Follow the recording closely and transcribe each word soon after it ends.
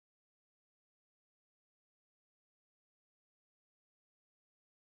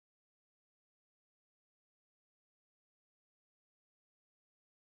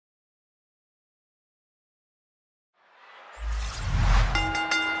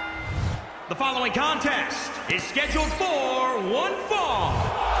The following contest is scheduled for one fall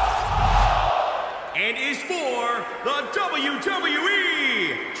and is for the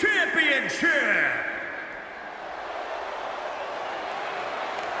WWE Championship.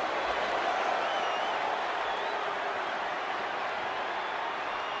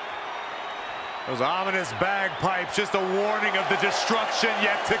 Those ominous bagpipes, just a warning of the destruction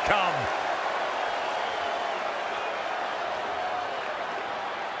yet to come.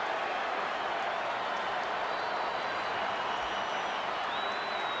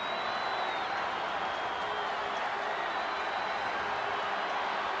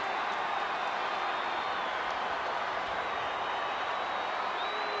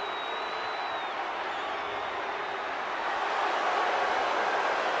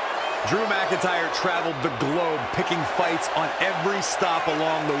 Drew McIntyre traveled the globe, picking fights on every stop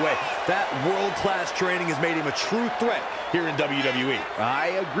along the way. That world-class training has made him a true threat here in WWE. I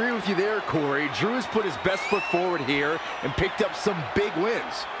agree with you there, Corey. Drew has put his best foot forward here and picked up some big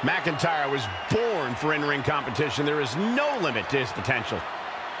wins. McIntyre was born for in-ring competition. There is no limit to his potential.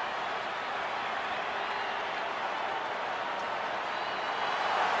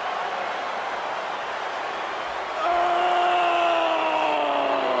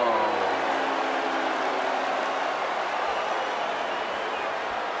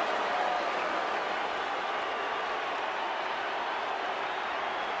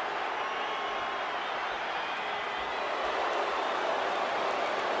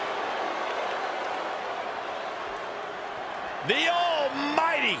 The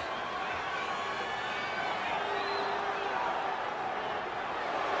Almighty!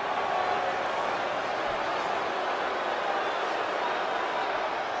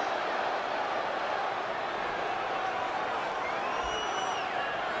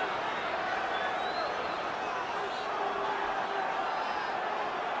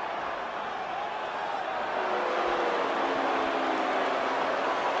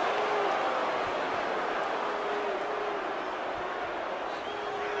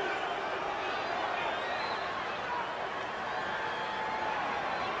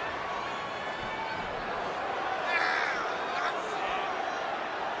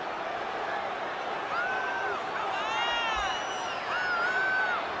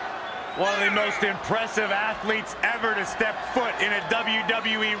 One of the most impressive athletes ever to step foot in a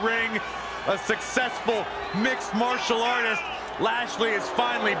WWE ring. A successful mixed martial artist. Lashley is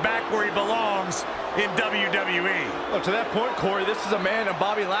finally back where he belongs in WWE. Well, to that point, Corey, this is a man of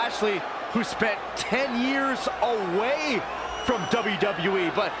Bobby Lashley who spent 10 years away from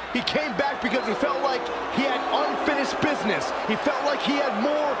WWE, but he came back because he felt like he had unfinished business. He felt like he had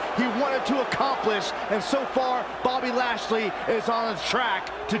more he wanted to accomplish, and so far, Bobby Lashley is on his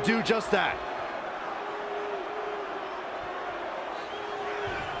track to do just that.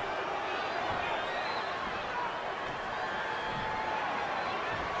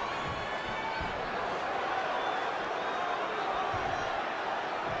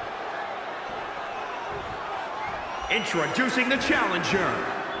 Introducing the challenger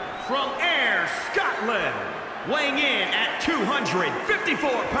from Ayr, Scotland, weighing in at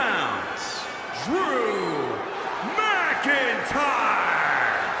 254 pounds, Drew McIntyre.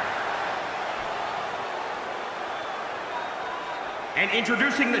 And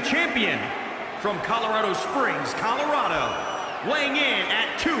introducing the champion from Colorado Springs, Colorado, weighing in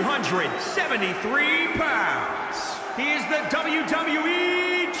at 273 pounds. He is the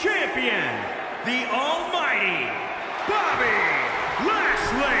WWE Champion, the Almighty Bobby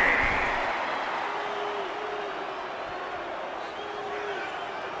Lashley.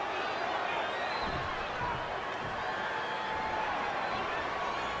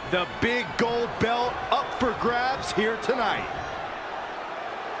 The big gold belt up for grabs here tonight.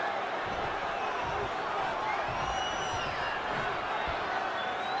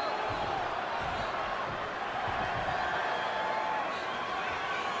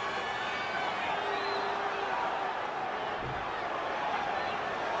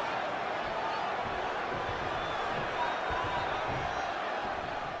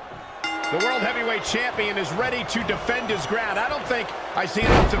 The World Heavyweight Champion is ready to defend his ground. I don't think I see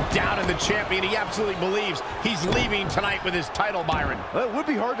an ounce of doubt in the champion. He absolutely believes he's leaving tonight with his title, Byron. Well, it would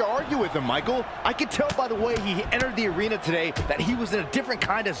be hard to argue with him, Michael. I could tell by the way he entered the arena today that he was in a different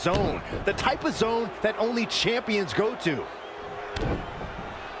kind of zone. The type of zone that only champions go to.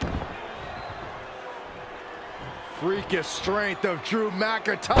 Freakish strength of Drew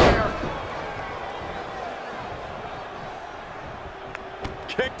McIntyre.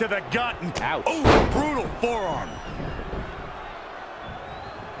 Kick to the gut and ouch. Oh, brutal forearm.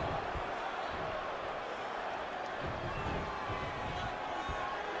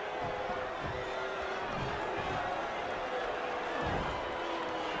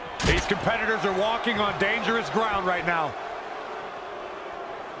 These competitors are walking on dangerous ground right now.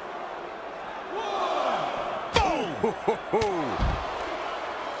 Boom!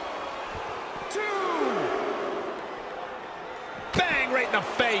 Two! Bang right in the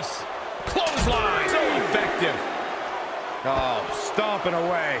face. Clothesline. So effective. Oh, stomping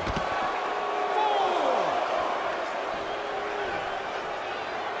away.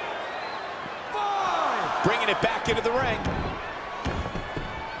 4! 5! Bringing it back into the ring.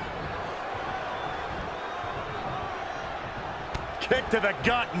 Kick to the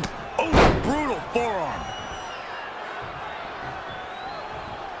gut and brutal forearm.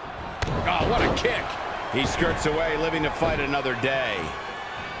 Oh, what a kick. He skirts away, living to fight another day.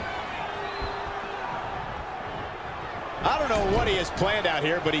 I don't know what he has planned out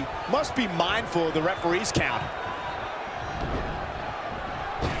here, but he must be mindful of the referee's count.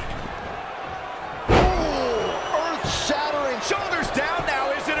 Earth-shattering. Shoulders down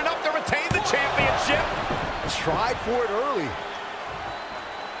now. Is it enough to retain the championship? Tried for it early.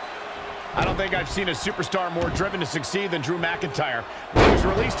 I don't think I've seen a superstar more driven to succeed than Drew McIntyre. When he was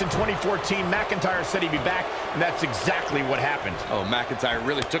released in 2014, McIntyre said he'd be back, and that's exactly what happened. Oh, McIntyre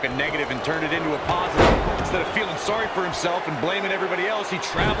really took a negative and turned it into a positive. Instead of feeling sorry for himself and blaming everybody else, he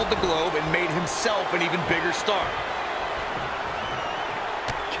traveled the globe and made himself an even bigger star.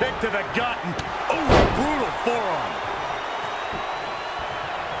 Kick to the gut and brutal forearm.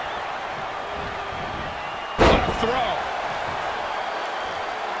 What a throw.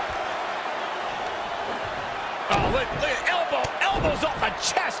 Oh, look at elbows off the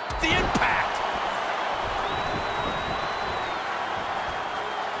chest, the impact.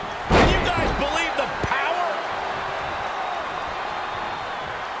 Can you guys believe the power?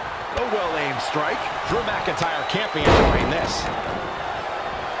 A well-aimed strike. Drew McIntyre can't be enjoying this.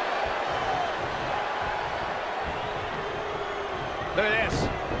 Look at this.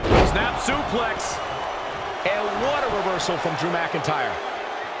 Snap suplex. And what a reversal from Drew McIntyre.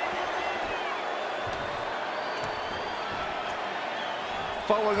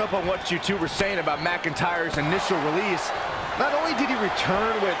 Following up on what you two were saying about McIntyre's initial release, not only did he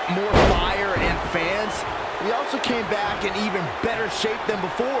return with more fire and fans, he also came back in even better shape than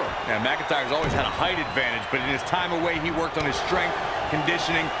before. Yeah, McIntyre's always had a height advantage, but in his time away, he worked on his strength,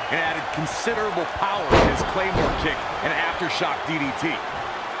 conditioning, and added considerable power to his Claymore kick and aftershock DDT.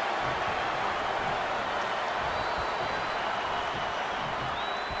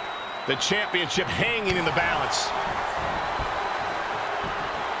 The championship hanging in the balance.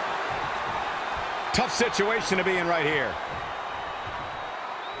 Tough situation to be in right here.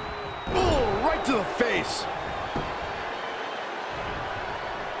 Oh, right to the face.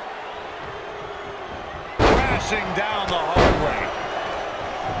 Crashing down the hard way.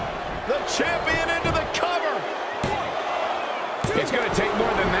 The champion into the cover. It's going to take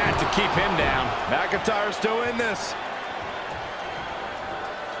more than that to keep him down. McIntyre's still in this.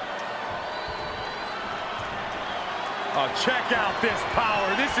 Oh, check out this power.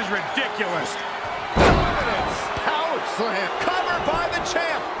 This is ridiculous. Dominance. Power slam. Covered by the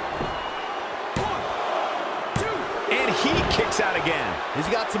champ. 1, 2. And he kicks out again. He's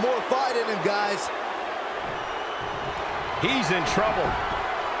got some more fight in him, guys. He's in trouble.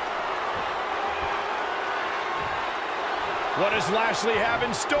 What does Lashley have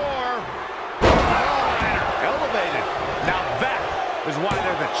in store? Elevated. Now that is why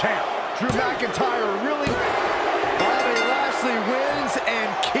they're the champ. Drew McIntyre really... Bobby Lashley wins and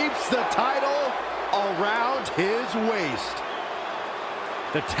keeps the title around his waist.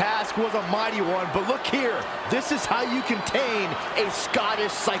 The task was a mighty one, but look here. This is how you contain a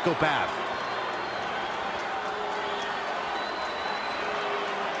Scottish psychopath.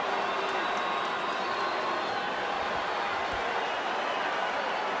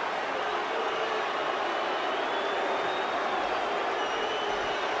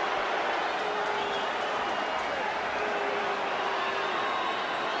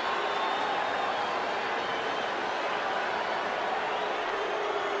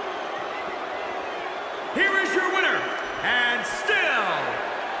 Here is your winner, and still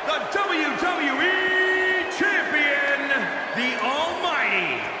the WWE Champion, the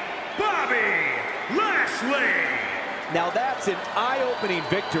Almighty Bobby Lashley. Now that's an eye-opening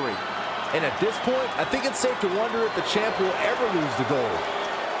victory. And at this point, I think it's safe to wonder if the champ will ever lose the gold.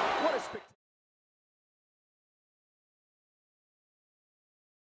 What a spectacular...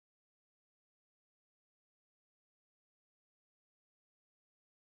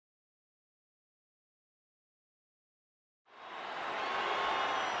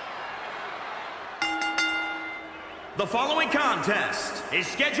 The following contest is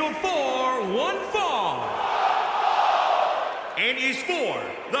scheduled for one fall. and is for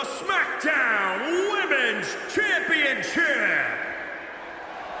the Smackdown Women's Championship.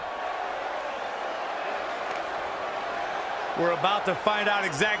 We're about to find out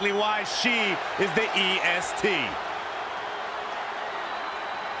exactly why she is the EST.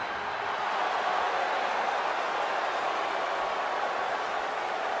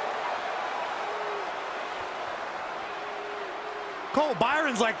 Cole,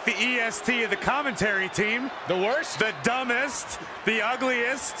 Byron's like the EST of the commentary team. The worst? The dumbest. The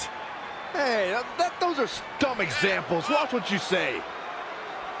ugliest. Hey, those are dumb examples. Watch what you say.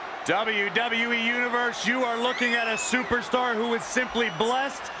 WWE Universe, you are looking at a superstar who is simply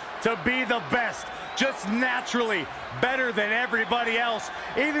blessed to be the best. Just naturally better than everybody else,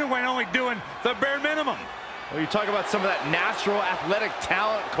 even when only doing the bare minimum. Well, you talk about some of that natural athletic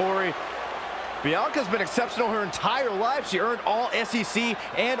talent, Corey. Bianca's been exceptional her entire life. She earned all SEC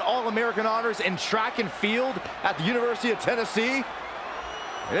and All-American honors in track and field at the University of Tennessee.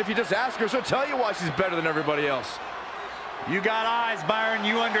 And if you just ask her, she'll tell you why she's better than everybody else. You got eyes, Byron.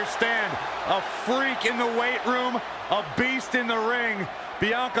 You understand. A freak in the weight room, a beast in the ring.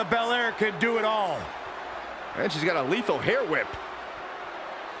 Bianca Belair could do it all. And she's got a lethal hair whip.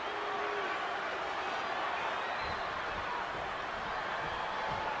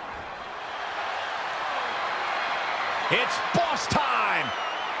 It's boss time.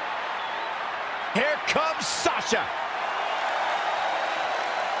 Here comes Sasha.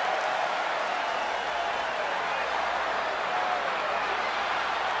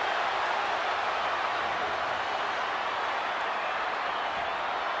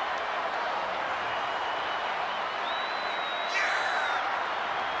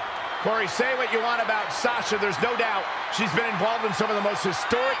 Corey, say what you want about Sasha. There's no doubt she's been involved in some of the most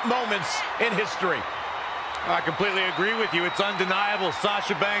historic moments in history. I completely agree with you. It's undeniable.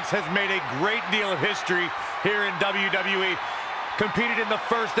 Sasha Banks has made a great deal of history here in WWE. Competed in the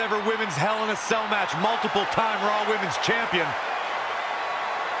first ever women's Hell in a Cell match, multiple-time Raw Women's Champion.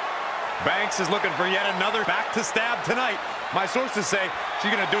 Banks is looking for yet another back to stab tonight. My sources say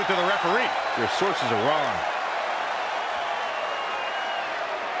she's going to do it to the referee. Your sources are wrong.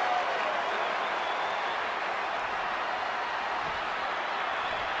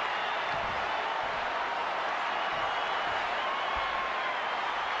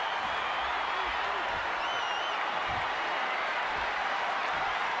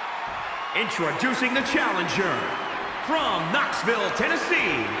 Introducing the challenger, from Knoxville,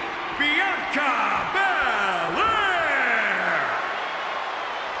 Tennessee, Bianca Belair.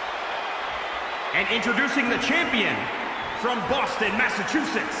 And introducing the champion, from Boston,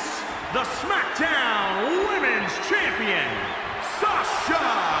 Massachusetts, the Smackdown Women's Champion, Sasha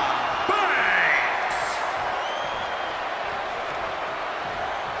Banks.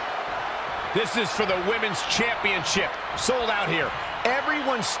 This is for the Women's Championship. Sold out here.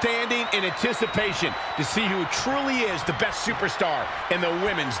 Everyone's standing in anticipation to see who truly is the best superstar in the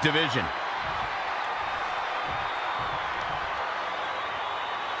women's division.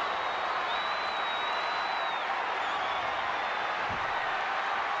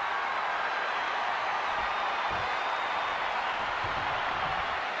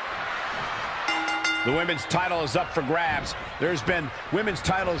 The women's title is up for grabs. There's been women's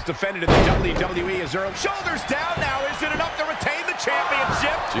titles defended in the WWE as early. Shoulders down now. Is it enough to retain the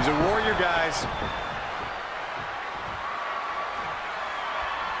championship? She's a warrior, guys.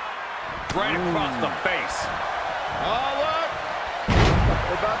 Right across the face. Oh, look.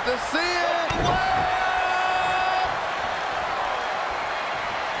 We're about to see it.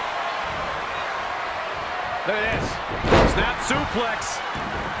 Look at this. Snap suplex.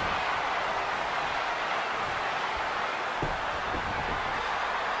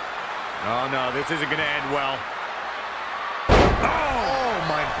 Oh, no, this isn't going to end well. Oh,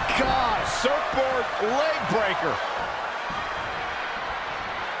 my God. Surfboard leg breaker.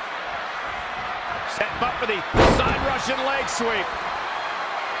 Setting up for the side Russian leg sweep.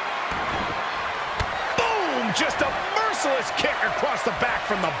 Boom! Just a merciless kick across the back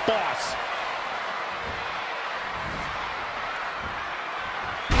from the boss.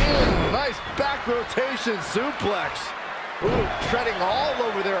 Nice back rotation suplex. Ooh, treading all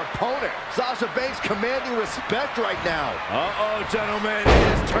over their opponent. Sasha Banks commanding respect right now. Uh-oh, gentlemen,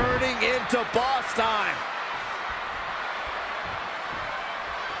 it is turning into boss time.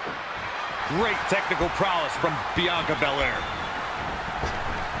 Great technical prowess from Bianca Belair.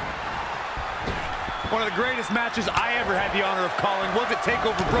 One of the greatest matches I ever had the honor of calling was at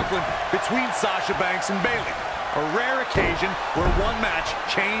TakeOver Brooklyn between Sasha Banks and Bayley. A rare occasion where one match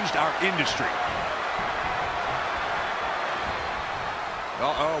changed our industry.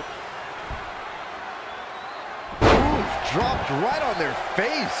 Uh-oh. dropped right on their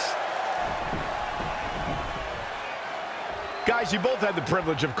face. Guys, you both had the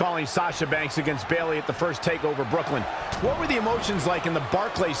privilege of calling Sasha Banks against Bayley at the first TakeOver Brooklyn. What were the emotions like in the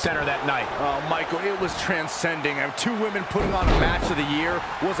Barclays Center that night? Oh, Michael, it was transcending. Two women putting on a match of the year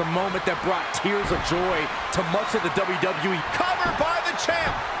was a moment that brought tears of joy to much of the WWE. Covered by the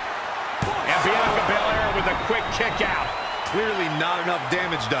champ. And Bianca Belair with a quick kick out. Clearly not enough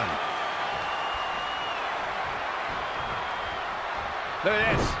damage done. Look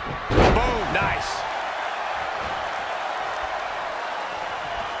at this. Boom. Nice.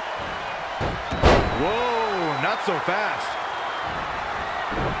 Whoa, not so fast.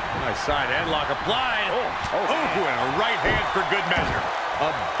 Nice side headlock applied. Oh, and a right hand for good measure. A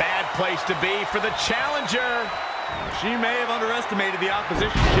bad place to be for the challenger. She may have underestimated the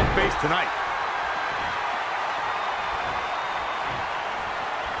opposition she'd face tonight.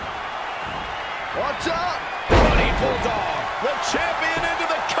 What's up? Bloody Bulldog. The champion into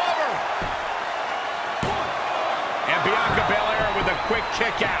the cover. And Bianca Belair with a quick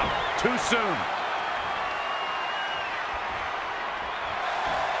kick out. Too soon.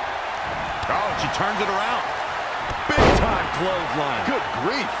 Oh, she turns it around. Big time clothesline. Good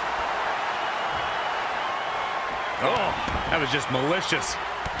grief. Oh, that was just malicious.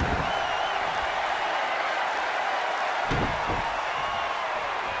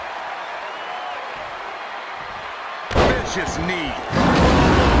 Vicious knee.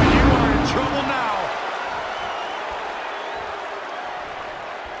 You are in trouble now.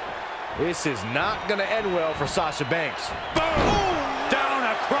 This is not going to end well for Sasha Banks. Boom! Down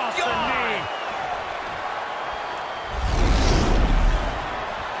across the knee.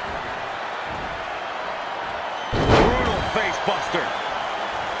 Brutal face buster.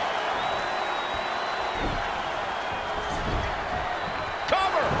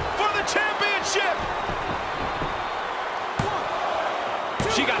 Cover for the championship.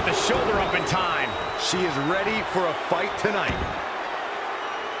 She got the shoulder up in time. She is ready for a fight tonight.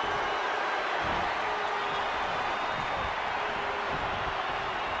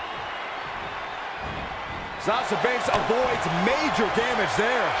 Sasha Banks avoids major damage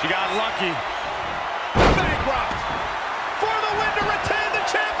there. She got lucky. Bankrupt for the win to retain the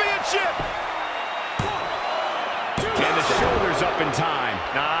championship. And the shoulders up in time.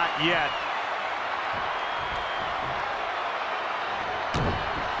 Not yet.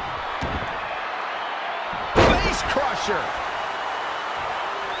 Face crusher.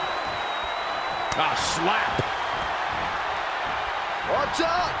 A slap. What's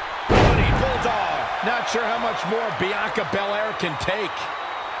up? Bloody Bulldog. Not sure how much more Bianca Belair can take.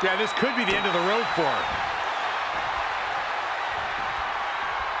 Yeah, this could be the end of the road for her.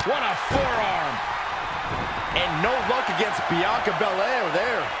 What a forearm. And no luck against Bianca Belair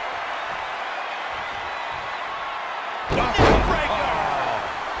there. Breaker.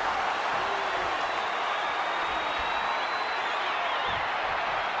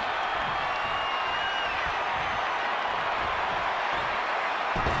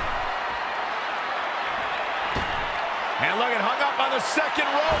 And look at hung up on the second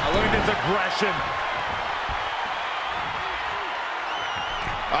rope. Now look at this aggression.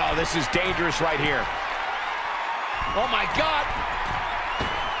 Oh, this is dangerous right here. Oh, my God.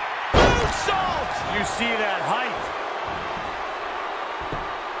 Moonsault! You see that height.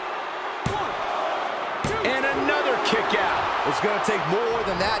 And another kick out. It's going to take more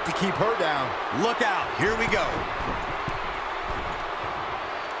than that to keep her down. Look out. Here we go.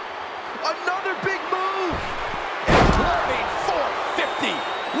 Another big move. Incoming 450.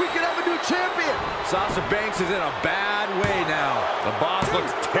 We can have a new champion. Sasha Banks is in a bad way now. The boss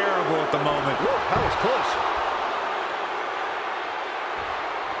looks terrible at the moment. Woo, that was close.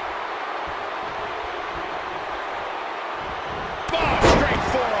 Oh, straight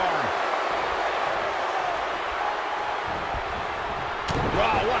forearm.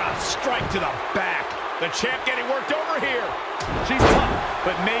 Wow, what a strike to the back. The champ getting worked over here. She's tough,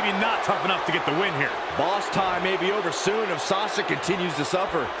 but maybe not tough enough to get the win here. Boss time may be over soon if Sasha continues to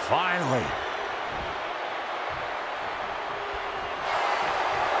suffer. Finally.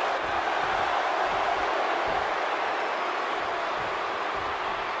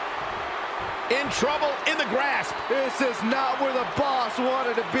 In trouble, in the grasp. This is not where the boss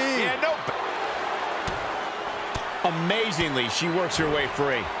wanted to be. Yeah, nope. Amazingly, she works her way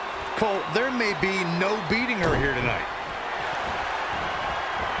free. Cole, there may be no beating her here tonight.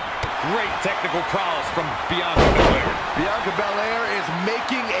 Great technical prowess from Bianca Belair. Bianca Belair is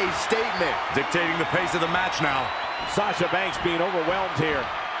making a statement. Dictating the pace of the match now. Sasha Banks being overwhelmed here.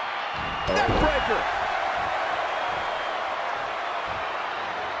 Neckbreaker.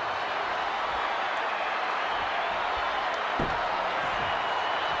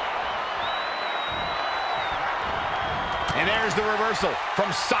 There's the reversal from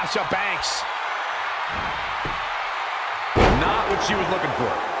Sasha Banks. Not what she was looking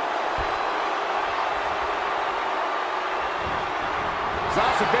for.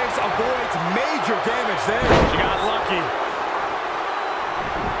 Sasha Banks avoids major damage there. She got lucky.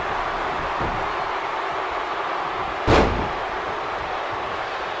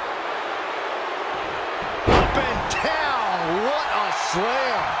 Up and down. What a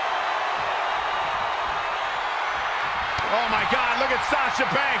slam. Oh my God, look at Sasha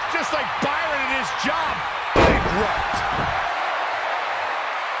Banks, just like Byron in his job. Big right.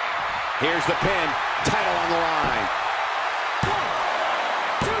 Here's the pin, title on the line. 1,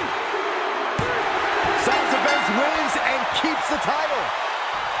 2, 3. Sasha Banks wins and keeps the title.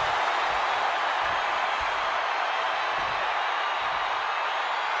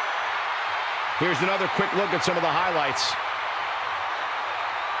 Here's another quick look at some of the highlights.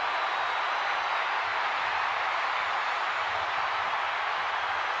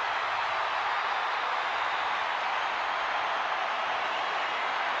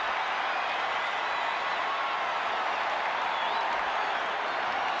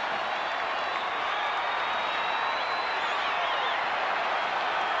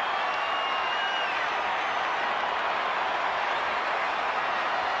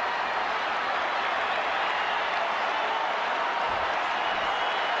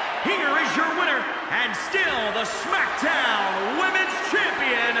 Here is your winner, and still the Smackdown Women's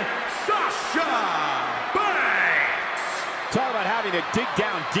Champion, Sasha Banks. Talk about having to dig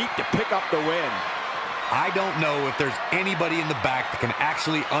down deep to pick up the win. I don't know if there's anybody in the back that can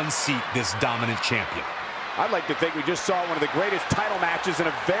actually unseat this dominant champion. I'd like to think we just saw one of the greatest title matches in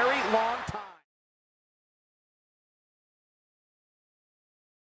a very long time.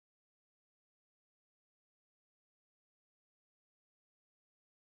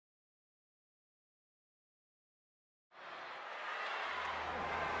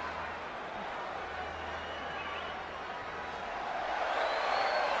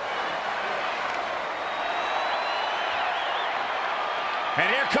 And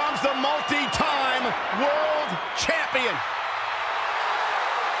here comes the multi-time world champion.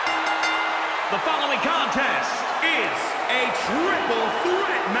 The following contest is a triple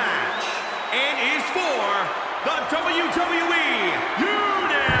threat match and is for the WWE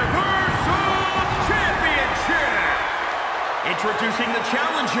Universal Championship. Introducing the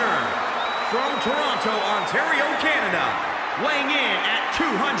challenger from Toronto, Ontario, Canada, weighing in at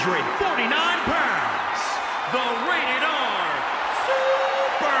 249 pounds, the Rated R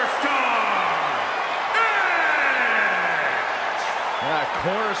Superstar,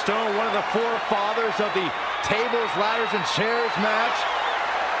 Cornerstone, one of the forefathers of the tables, ladders, and chairs match.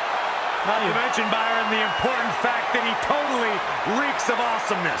 Not to mention, Byron, the important fact that he totally reeks of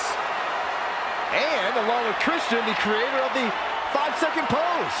awesomeness. And along with Christian, the creator of the 5-second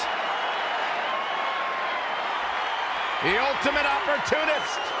pose. The ultimate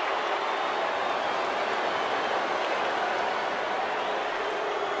opportunist.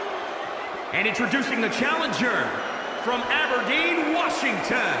 And introducing the challenger from Aberdeen,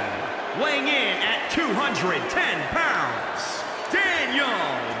 Washington, weighing in at 210 pounds, Daniel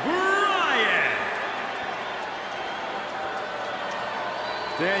Bryan.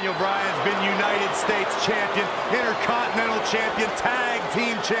 Daniel Bryan's been United States champion, Intercontinental champion, Tag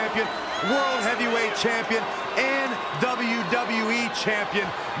Team champion, World Heavyweight champion, and WWE champion.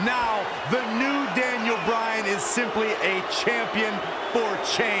 Now, the new Daniel Bryan is simply a champion for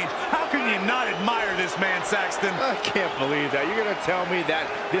change. How can you not admire this man, Saxton? I can't believe that. You're going to tell me that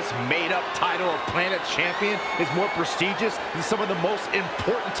this made-up title of Planet Champion is more prestigious than some of the most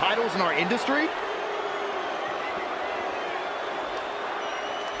important titles in our industry?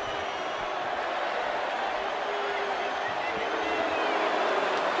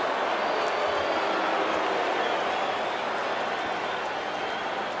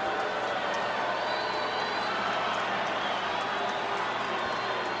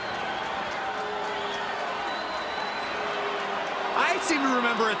 I seem to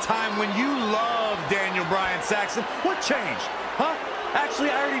remember a time when you loved Daniel Bryan, Saxton. What changed? Huh?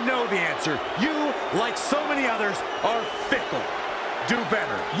 Actually, I already know the answer. You, like so many others, are fickle. Do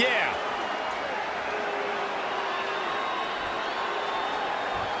better. Yeah.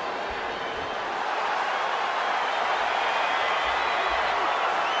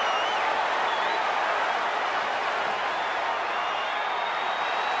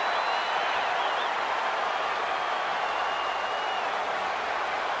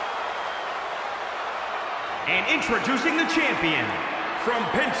 And introducing the champion from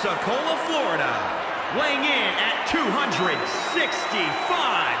Pensacola, Florida, weighing in at 265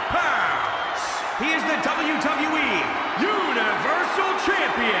 pounds, He is the WWE Universal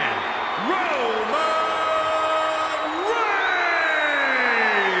Champion, Roman Reigns!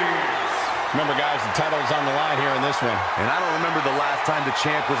 Remember, guys, the title is on the line here in this one. And I don't remember the last time the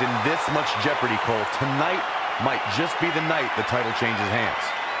champ was in this much jeopardy, Cole. Tonight might just be the night the title changes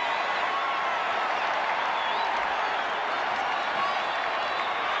hands.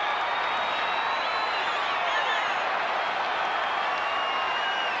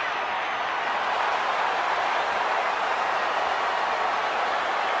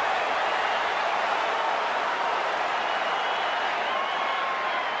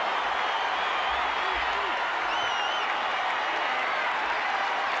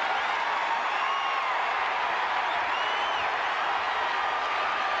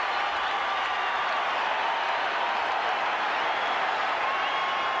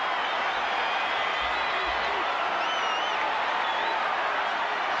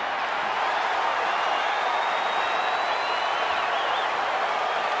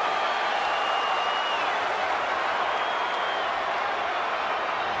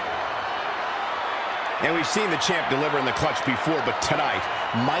 And we've seen the champ deliver in the clutch before, but tonight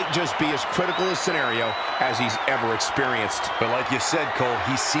might just be as critical a scenario as he's ever experienced. But like you said, Cole,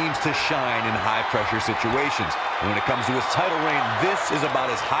 he seems to shine in high-pressure situations. And when it comes to his title reign, this is about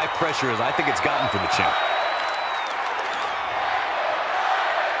as high pressure as I think it's gotten for the champ.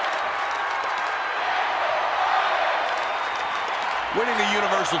 Winning the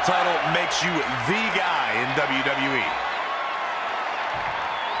Universal title makes you the guy in WWE.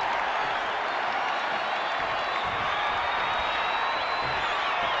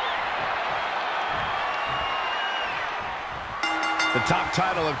 The top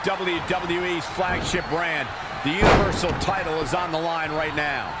title of WWE's flagship brand, the Universal title, is on the line right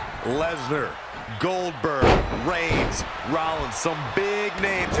now. Lesnar, Goldberg, Reigns, Rollins, some big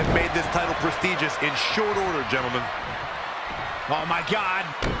names have made this title prestigious in short order, gentlemen. Oh, my God.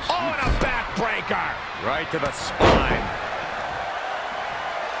 Oh, and a backbreaker. Right to the spine.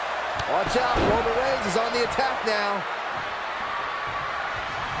 Watch out, Roman Reigns is on the attack now.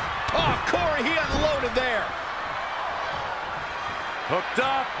 Oh, Corey, he unloaded there. Hooked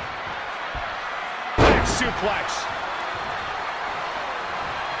up. Back suplex.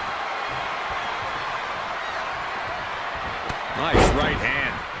 Nice right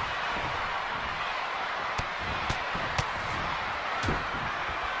hand.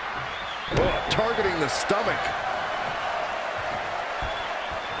 Oh, targeting the stomach.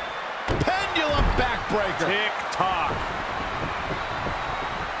 Pendulum backbreaker. Tick-tock.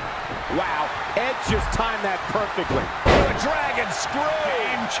 Wow, Edge just timed that perfectly. A dragon screw.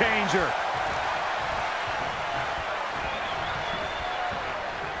 Game changer.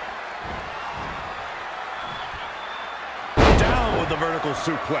 Down with the vertical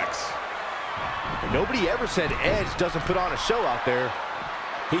suplex. Nobody ever said Edge doesn't put on a show out there.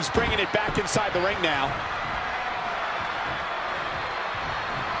 He's bringing it back inside the ring now.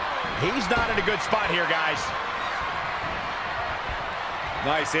 He's not in a good spot here, guys.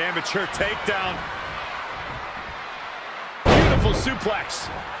 Nice amateur takedown. Beautiful suplex.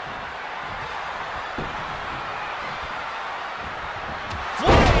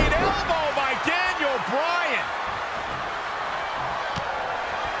 Flying elbow by Daniel Bryan.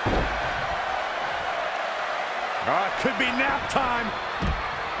 Could be nap time.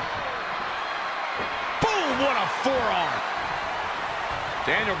 Boom, what a forearm.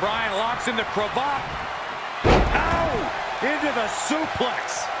 Daniel Bryan locks in the cravat. Ow! Into the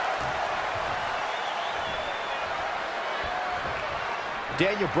suplex.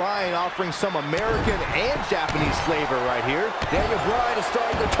 Daniel Bryan offering some American and Japanese flavor right here. Daniel Bryan is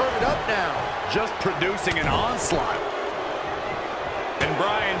starting to turn it up now. Just producing an onslaught. And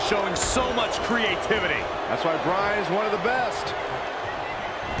Bryan showing so much creativity. That's why Bryan is one of the best.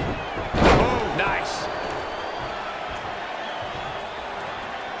 Boom, nice.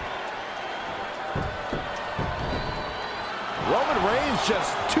 Roman Reigns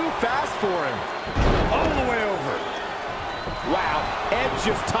just too fast for him. All the way over. Wow, Edge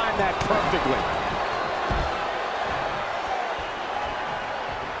just timed that perfectly.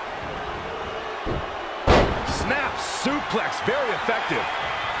 Snap suplex, very effective.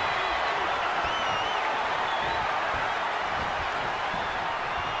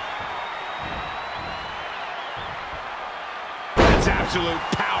 That's absolute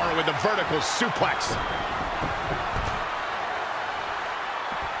power with the vertical suplex.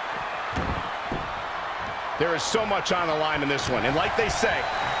 There is so much on the line in this one, and like they say,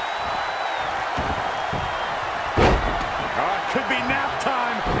 Could be nap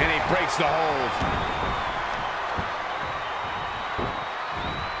time. and he breaks the hold.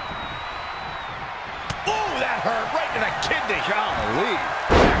 to golly.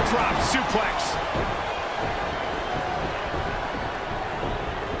 Backdrop suplex.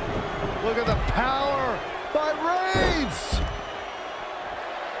 Look at the power by Reigns.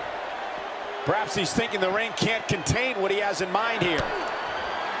 Perhaps he's thinking the ring can't contain what he has in mind here.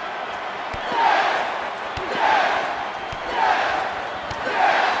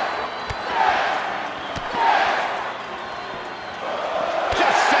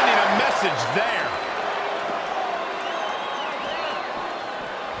 Just sending a message there.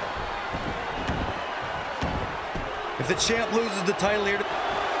 If the champ loses the title here...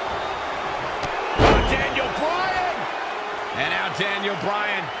 Daniel Bryan! And now Daniel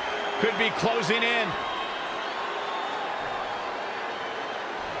Bryan could be closing in.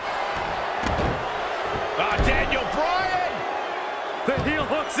 Daniel Bryan! The heel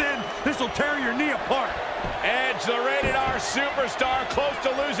hooks in. This will tear your knee apart. Edge, the Rated R superstar, close to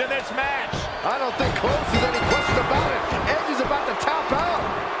losing this match. I don't think close is any question about it. Edge is about to tap out.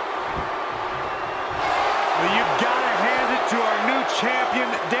 Well, you've got to hand it to our new champion.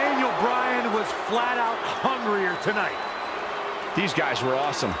 Daniel Bryan was flat out hungrier tonight. These guys were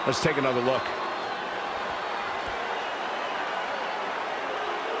awesome. Let's take another look.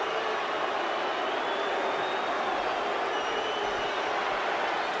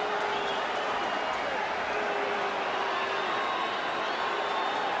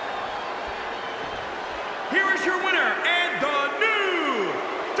 Here is your winner and the new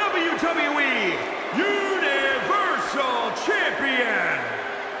WWE Universal Champion,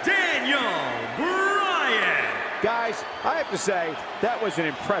 Daniel Bryan. Guys, I have to say, that was an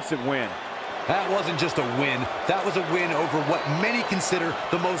impressive win. That wasn't just a win. That was a win over what many consider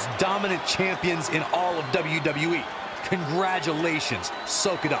the most dominant champions in all of WWE. Congratulations.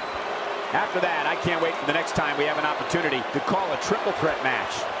 Soak it up. After that, I can't wait for the next time we have an opportunity to call a triple threat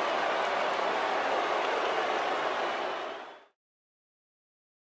match.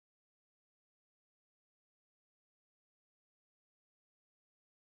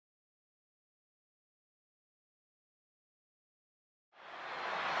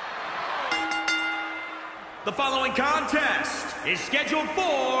 The following contest is scheduled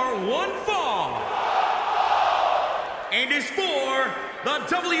for one fall and is for the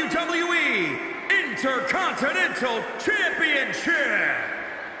WWE Intercontinental Championship.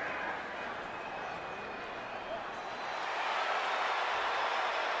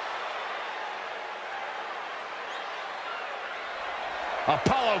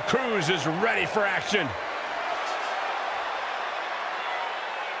 Apollo Crews is ready for action.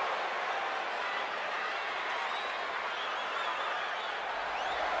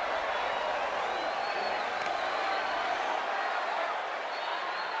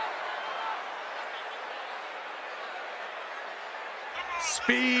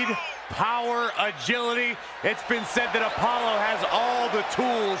 Speed, power, agility. It's been said that Apollo has all the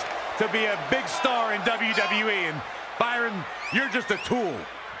tools to be a big star in WWE. And Byron, you're just a tool.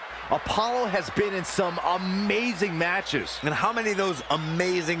 Apollo has been in some amazing matches. And how many of those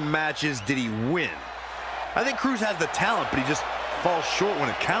amazing matches did he win? I think Crews has the talent, but he just falls short when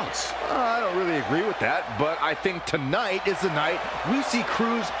it counts. I don't really agree with that, but I think tonight is the night we see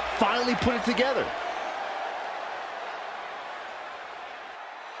Crews finally put it together.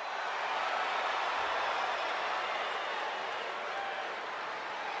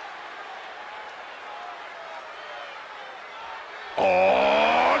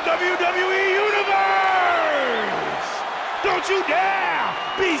 Oh, WWE Universe! Don't you dare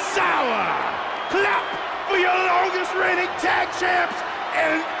be sour! Clap for your longest reigning tag champs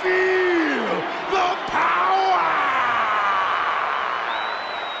and feel the power!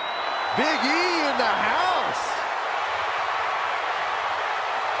 Big E in the house.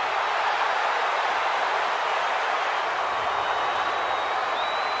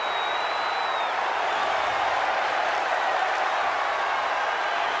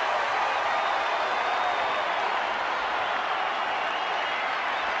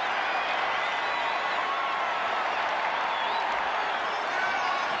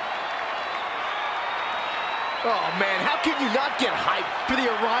 Oh, man, how can you not get hyped for the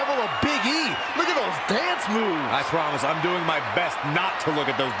arrival of Big E? Look at those dance moves. I promise, I'm doing my best not to look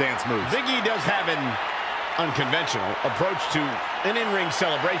at those dance moves. Big E does have an unconventional approach to an in-ring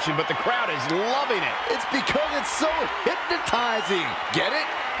celebration, but the crowd is loving it. It's because it's so hypnotizing. Get it?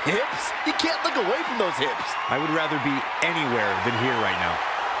 Hips? You can't look away from those hips. I would rather be anywhere than here right now.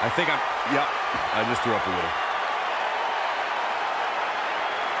 I think yep, I just threw up a little.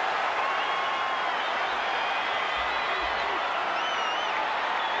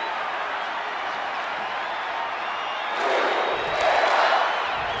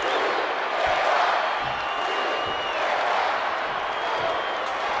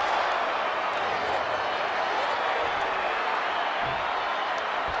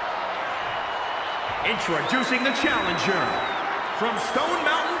 Introducing the challenger from Stone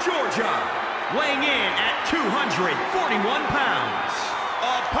Mountain, Georgia, weighing in at 241 pounds,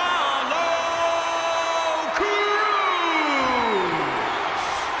 Apollo Crews.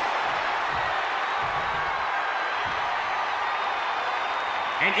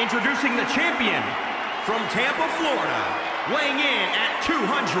 And introducing the champion from Tampa, Florida, weighing in at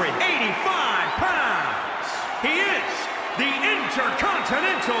 285 pounds, he is the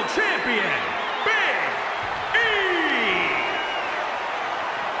Intercontinental Champion, Big E!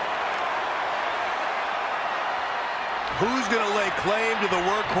 Who's going to lay claim to the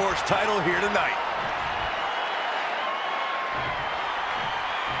workhorse title here tonight?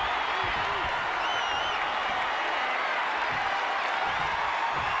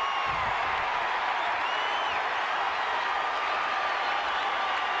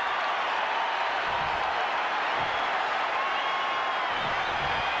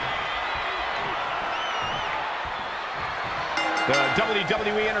 The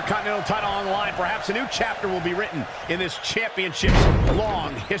WWE Intercontinental title on the line. Perhaps a new chapter will be written in this championship's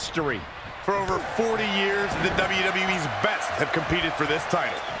long history. For over 40 years, the WWE's best have competed for this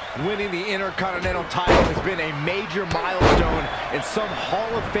title. Winning the Intercontinental title has been a major milestone in some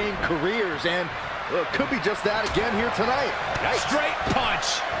Hall of Fame careers, and it could be just that again here tonight. Nice. Straight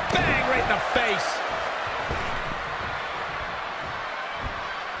punch. Bang, right in the face.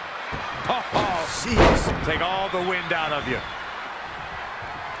 Oh, jeez. Take all the wind out of you.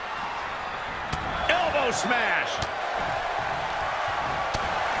 Elbow smash.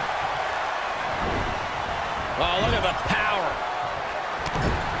 Oh, look at the power.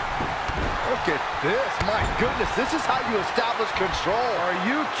 Look at this. My goodness, this is how you establish control. Are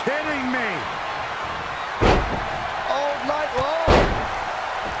you kidding me? All night long.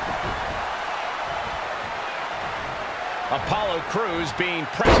 Apollo Crews being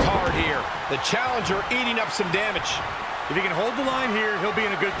pressed hard here. The challenger eating up some damage. If he can hold the line here, he'll be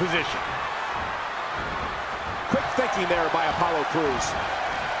in a good position. Quick thinking there by Apollo Crews.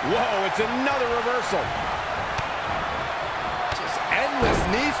 Whoa, it's another reversal. Just endless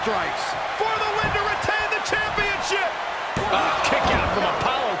knee strikes. For the win to retain the championship. Kick out from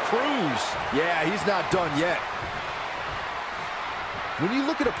Apollo Crews. Yeah, he's not done yet. When you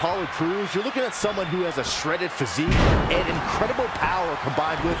look at Apollo Crews, you're looking at someone who has a shredded physique and incredible power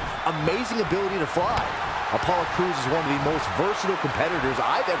combined with amazing ability to fly. Apollo Crews is one of the most versatile competitors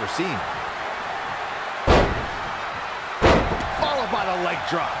I've ever seen. Followed by the leg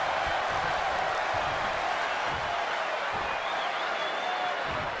drop.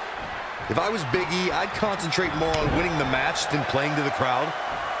 If I was Big E, I'd concentrate more on winning the match than playing to the crowd.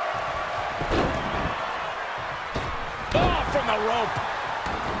 Oh, from the rope.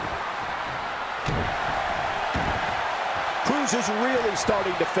 Crews is really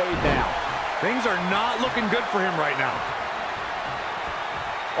starting to fade now. Things are not looking good for him right now.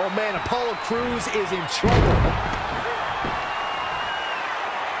 Oh man, Apollo Crews is in trouble.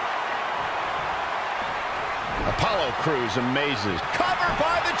 Apollo Crews amazes. Covered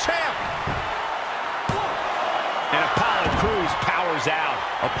by the champ. And Apollo Crews powers out.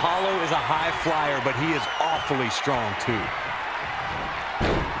 Apollo is a high flyer, but he is awfully strong too.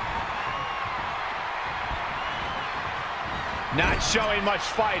 Not showing much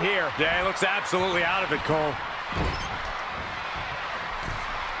fight here. Yeah, he looks absolutely out of it, Cole.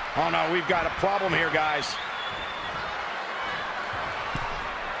 Oh no, we've got a problem here, guys.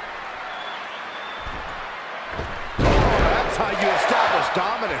 That's how you establish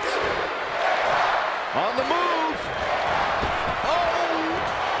dominance. On the move. Oh,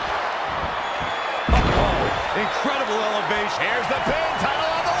 incredible elevation. Here's the pin,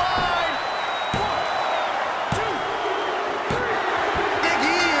 title on the line. 1, 2, 3. Big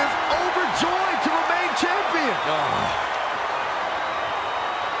E is overjoyed to remain champion.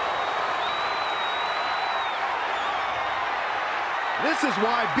 This is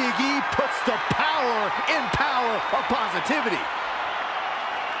why Big E puts the power in power of positivity.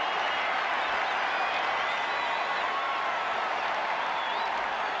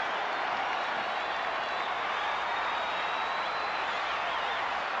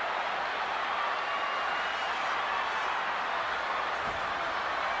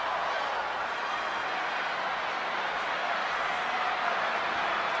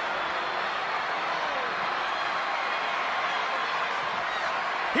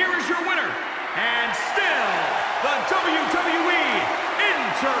 Here is your winner, and still the WWE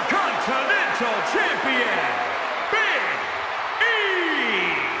Intercontinental Champion, Big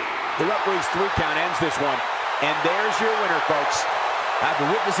E! The referee's 3 count ends this one. And there's your winner, folks. After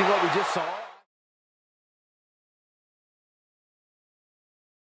witnessing what we just saw,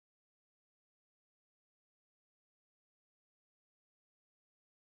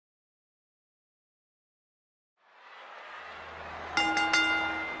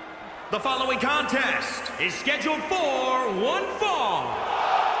 The following contest is scheduled for one fall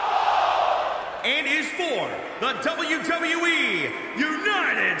and is for the WWE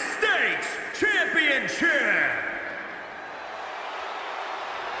United States Championship.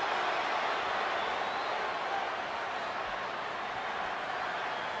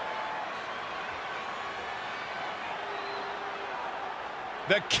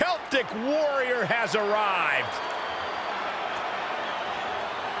 The Celtic Warrior has arrived.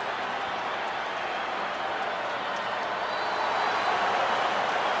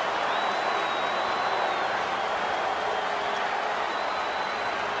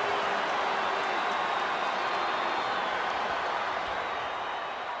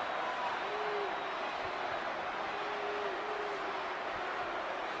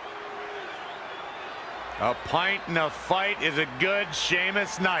 A pint and a fight is a good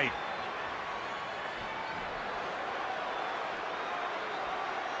Sheamus night.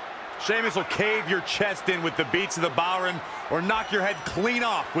 Sheamus will cave your chest in with the beats of the Bowen or knock your head clean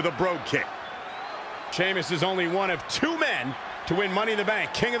off with a brogue kick. Sheamus is only one of two men to win Money in the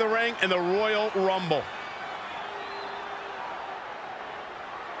Bank, King of the Ring, and the Royal Rumble.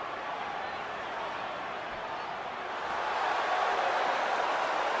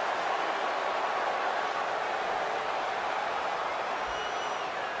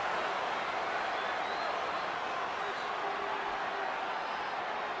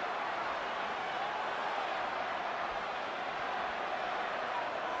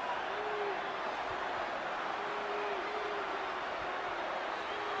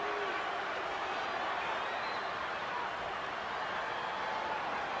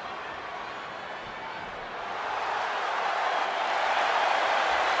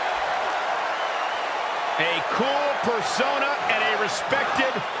 A cool persona and a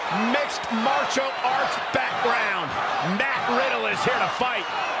respected mixed martial arts background. Matt Riddle is here to fight.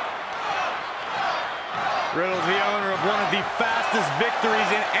 Riddle's the owner of one of the fastest victories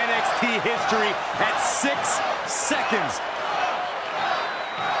in NXT history at 6 seconds.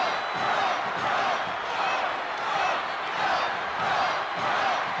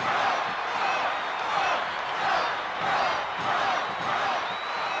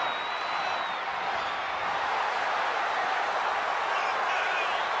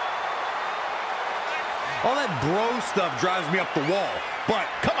 All that bro stuff drives me up the wall, but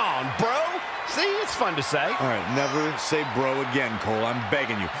Come on, bro. See, it's fun to say. all right, never say bro again, Cole. I'm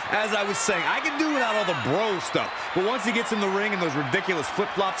begging you. As I was saying, I can do without all the bro stuff, but once he gets in the ring and those ridiculous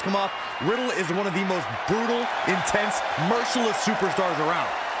flip-flops come off, Riddle is one of the most brutal, intense, merciless superstars around.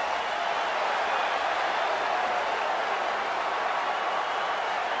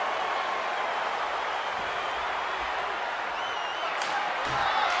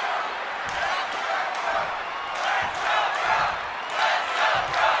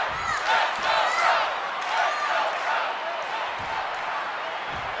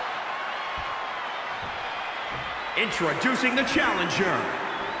 Introducing the challenger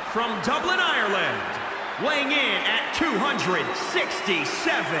from Dublin, Ireland, weighing in at 267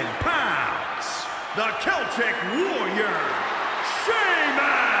 pounds, the Celtic Warrior,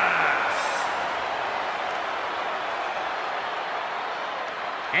 Sheamus!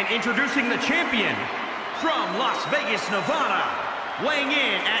 And introducing the champion from Las Vegas, Nevada, weighing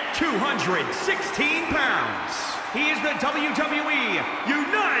in at 216 pounds, he is the WWE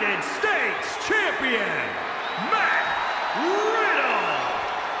United States Champion, Matt Riddle!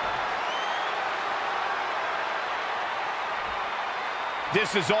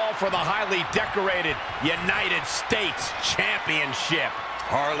 This is all for the highly decorated United States Championship.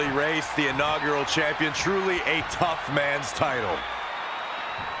 Harley Race, the inaugural champion, truly a tough man's title.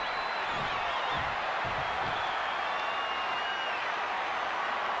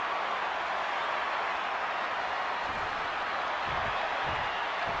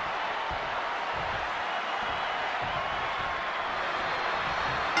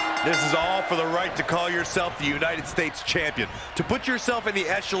 This is all for the right to call yourself the United States Champion, to put yourself in the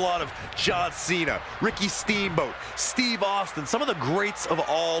echelon of John Cena, Ricky Steamboat, Steve Austin, some of the greats of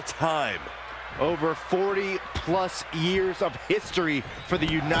all time. Over 40-plus years of history for the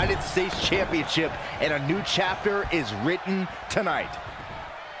United States Championship, and a new chapter is written tonight.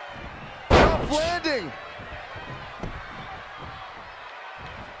 Tough landing!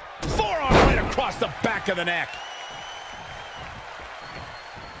 Forearm right across the back of the neck.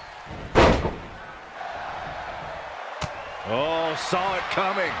 Oh, saw it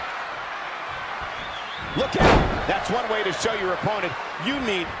coming. Look out. That's one way to show your opponent you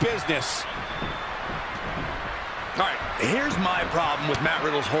mean business. All right, here's my problem with Matt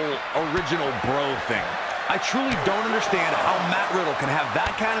Riddle's whole original bro thing. I truly don't understand how Matt Riddle can have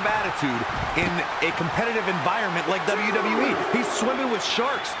that kind of attitude in a competitive environment like WWE. He's swimming with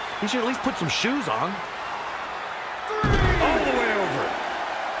sharks. He should at least put some shoes on. All the way over.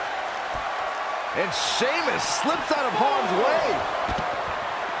 And Sheamus slips out of harm's way.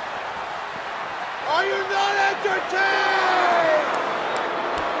 Are you not entertained?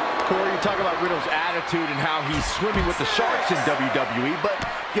 Corey, you talk about Riddle's attitude and how he's swimming with the sharks in WWE, but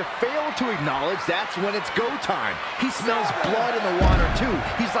you fail to acknowledge that's when it's go time. He smells blood in the water, too.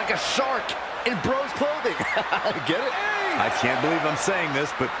 He's like a shark in bros clothing. Get it? I can't believe I'm saying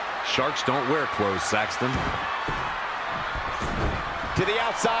this, but sharks don't wear clothes, Saxton. To the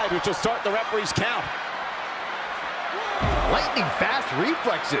outside, which will start the referee's count. Lightning fast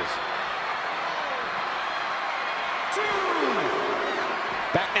reflexes.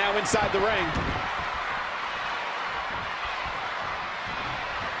 Back now inside the ring.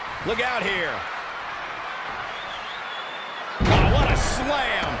 Look out here. Oh, what a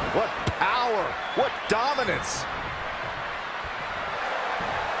slam. What power. What dominance.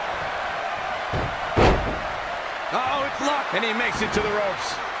 Uh-oh, it's locked. And he makes it to the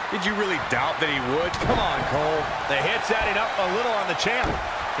ropes. Did you really doubt that he would? Come on, Cole. The hit's adding up a little on the champ.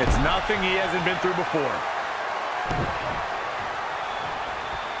 It's nothing he hasn't been through before.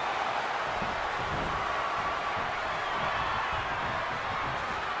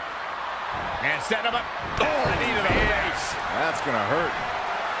 And setting him up. Oh, a knee to the face. That's going to hurt.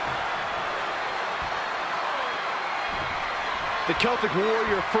 The Celtic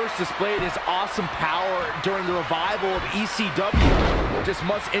Warrior first displayed his awesome power during the revival of ECW. Just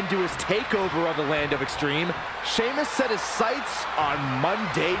months into his takeover of the Land of Extreme, Sheamus set his sights on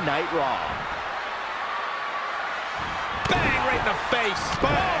Monday Night Raw. Bang, right in the face.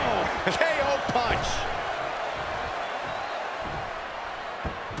 Boom. KO punch.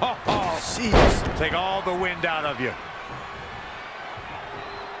 Oh, jeez. Take all the wind out of you.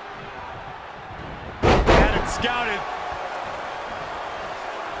 Had it scouted.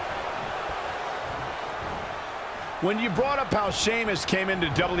 When you brought up how Sheamus came into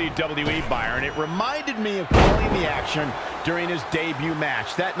WWE, Byron, it reminded me of calling the action during his debut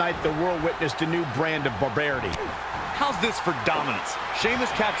match. That night, the world witnessed a new brand of barbarity. How's this for dominance?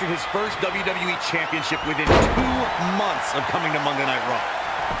 Sheamus captured his first WWE Championship within 2 months of coming to Monday Night Raw.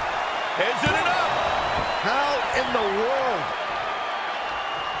 Is it enough? How in the world?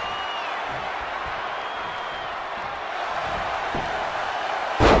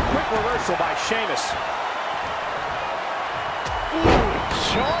 Quick reversal by Sheamus. Ooh,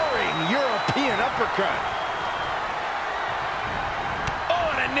 jarring European uppercut. Oh,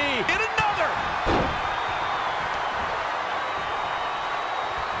 and a knee. And another.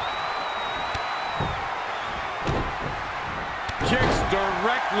 Kicks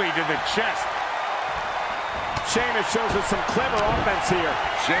directly to the chest. Sheamus shows us some clever offense here.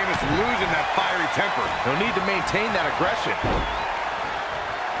 Sheamus losing that fiery temper. He'll need to maintain that aggression.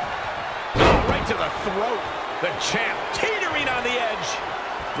 Oh, right to the throat. The champ teetering on the edge.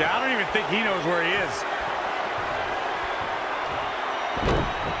 Yeah, I don't even think he knows where he is.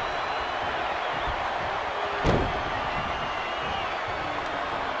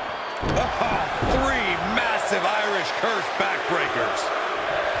 Oh, 3 massive Irish curse backbreakers.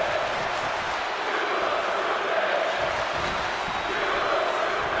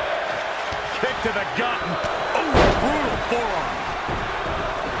 Kick to the gut. Oh, brutal forearm.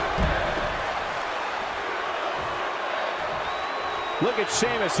 Look at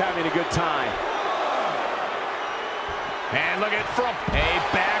Sheamus having a good time. And look at from a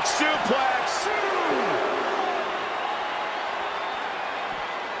back suplex.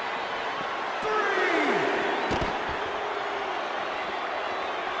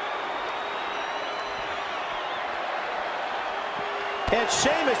 3. And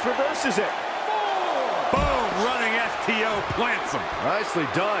Sheamus reverses it. 4. Boom, running STO plants him. Nicely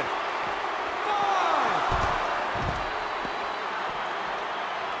done.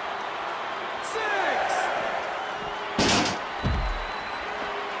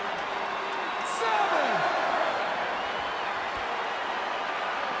 5.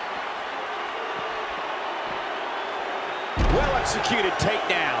 Well-executed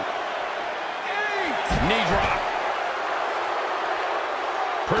takedown. 8. Knee drop.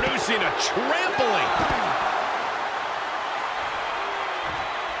 Producing a trampling.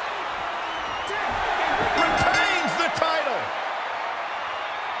 10. Retains the title.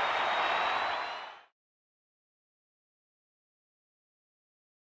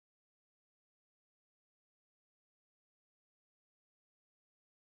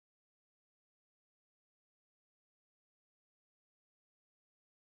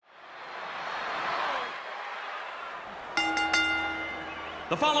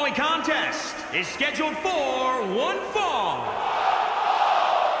 The following contest is scheduled for one fall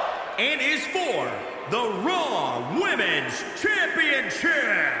and is for the Raw Women's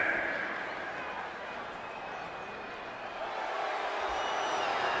Championship.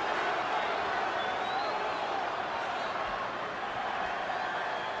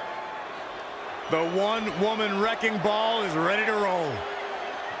 The one-woman wrecking ball is ready to roll.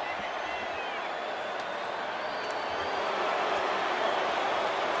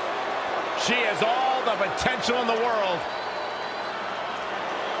 She has all the potential in the world.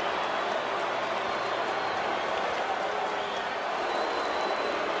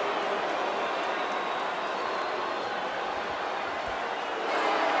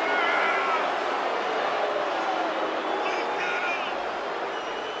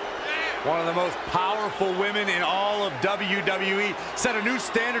 One of the most powerful women in all of WWE set a new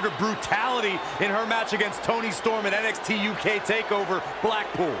standard of brutality in her match against Toni Storm at NXT UK TakeOver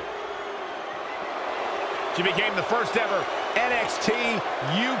Blackpool. She became the first ever NXT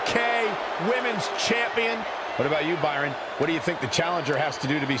UK Women's Champion. What about you, Byron? What do you think the challenger has to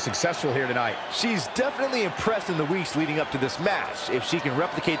do to be successful here tonight? She's definitely impressed in the weeks leading up to this match. If she can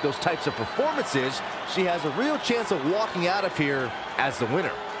replicate those types of performances, she has a real chance of walking out of here as the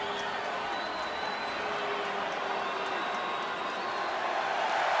winner.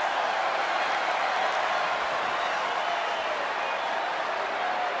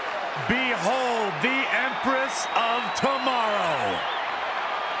 Behold the Empress of Tomorrow,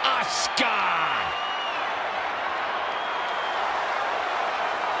 Asuka.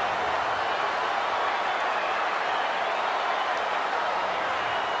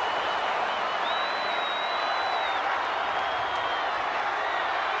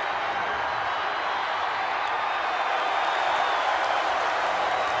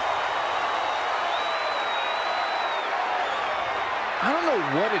 I don't know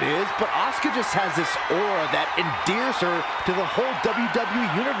what it is, but Asuka just has this aura that endears her to the whole WWE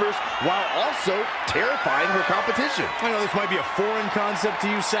Universe while also terrifying her competition. I know this might be a foreign concept to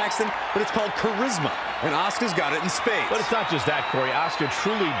you, Saxton, but it's called charisma, and Asuka's got it in spades. But it's not just that, Corey. Asuka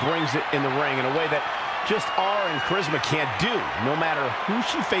truly brings it in the ring in a way that just aura and charisma can't do. No matter who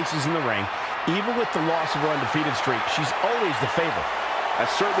she faces in the ring, even with the loss of her undefeated streak, she's always the favorite. I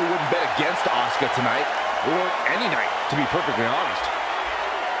certainly wouldn't bet against Asuka tonight, or any night, to be perfectly honest.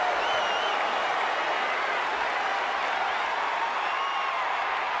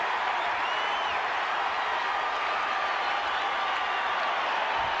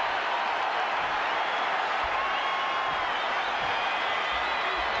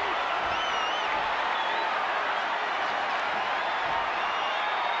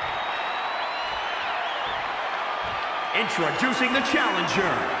 Introducing the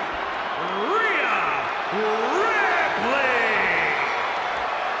challenger, Rhea Ripley.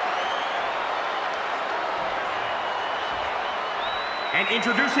 And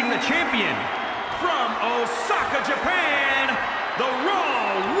introducing the champion, from Osaka, Japan, the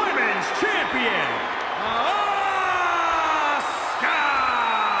Raw Women's Champion, Asuka.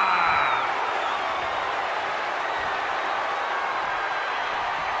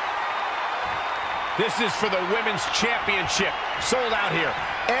 This is for the Women's Championship. Sold out here.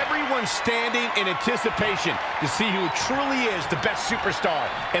 Everyone's standing in anticipation to see who truly is the best superstar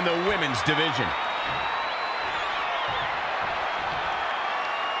in the women's division.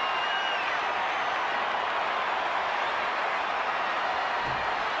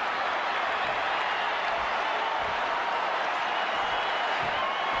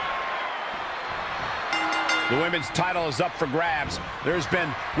 The women's title is up for grabs. There's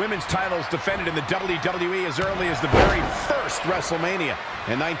been women's titles defended in the WWE as early as the very first Wrestlemania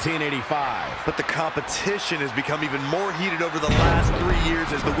in 1985. But the competition has become even more heated over the last 3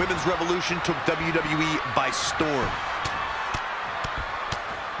 years as the women's revolution took WWE by storm.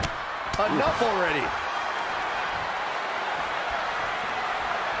 Enough already.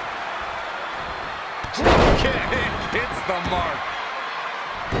 Drop kick hits the mark.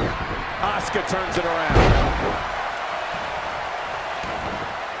 Asuka turns it around.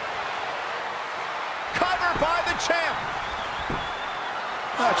 Cover by the champ.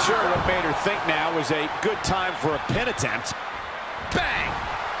 Not sure what made her think now was a good time for a pin attempt. Bang!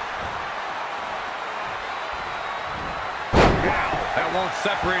 Wow, that won't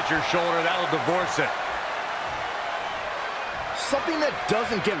separate your shoulder. That'll divorce it. Something that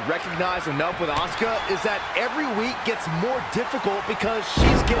doesn't get recognized enough with Asuka is that every week gets more difficult because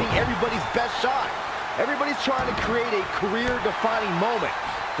she's getting everybody's best shot. Everybody's trying to create a career-defining moment.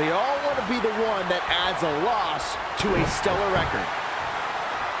 They all want to be the one that adds a loss to a stellar record.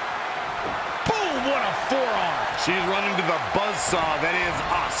 Boom! what a forearm. She's running to the buzzsaw that is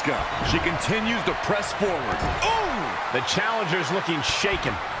Asuka. She continues to press forward. Ooh! The challenger's looking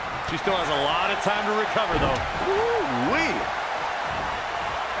shaken. She still has a lot of time to recover, though. Woo-wee.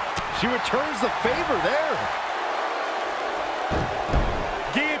 She returns the favor there.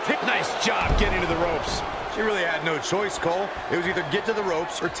 Guillotine. Nice job getting to the ropes. She really had no choice, Cole. It was either get to the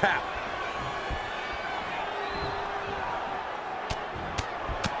ropes or tap.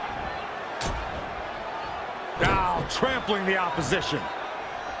 Now trampling the opposition.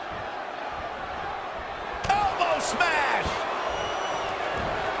 Elbow smash!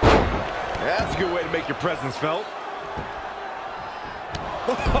 That's a good way to make your presence felt.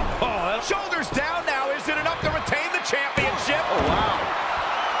 Shoulders down now. Is it enough to retain the championship? Oh, wow.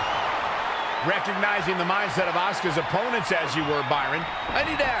 Recognizing the mindset of Asuka's opponents as you were, Byron, I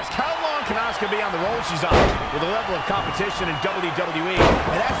need to ask, how long can Asuka be on the roll she's on? With the level of competition in WWE,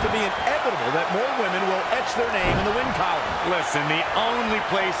 it has to be inevitable that more women will etch their name in the win column. Listen, the only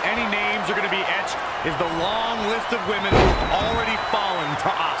place any names are going to be etched is the long list of women who've already fallen to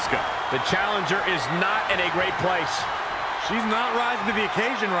Asuka. The challenger is not in a great place. She's not rising to the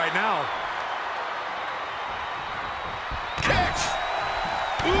occasion right now. Catch!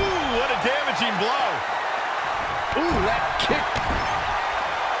 Ooh, what a damaging blow. Ooh, that kick.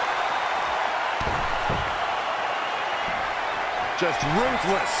 Just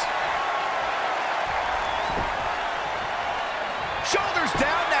ruthless. Shoulders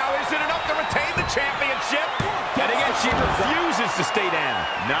down now. Is it enough to retain the championship? And again, she refuses to stay down.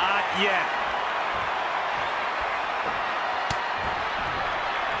 Not yet.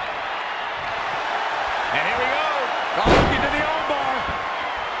 And here we go. Looking to the armbar.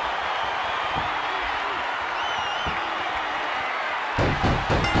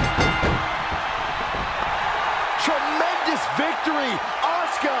 Tremendous victory.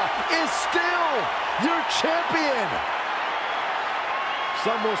 Asuka is still your champion.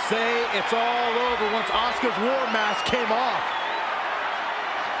 Some will say it's all over once Asuka's war mask came off.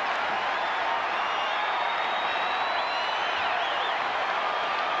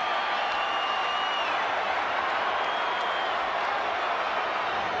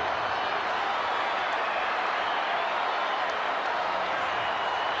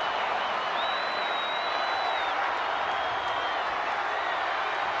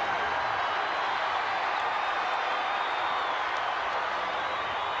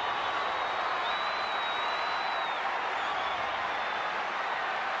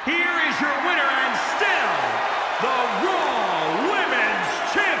 Here is your winner and still the Raw Women's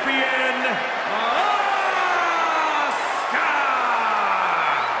Champion, Asuka!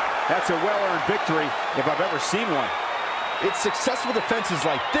 That's a well-earned victory if I've ever seen one. It's successful defenses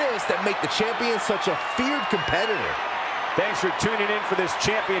like this that make the champion such a feared competitor. Thanks for tuning in for this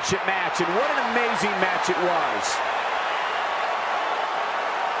championship match, and what an amazing match it was.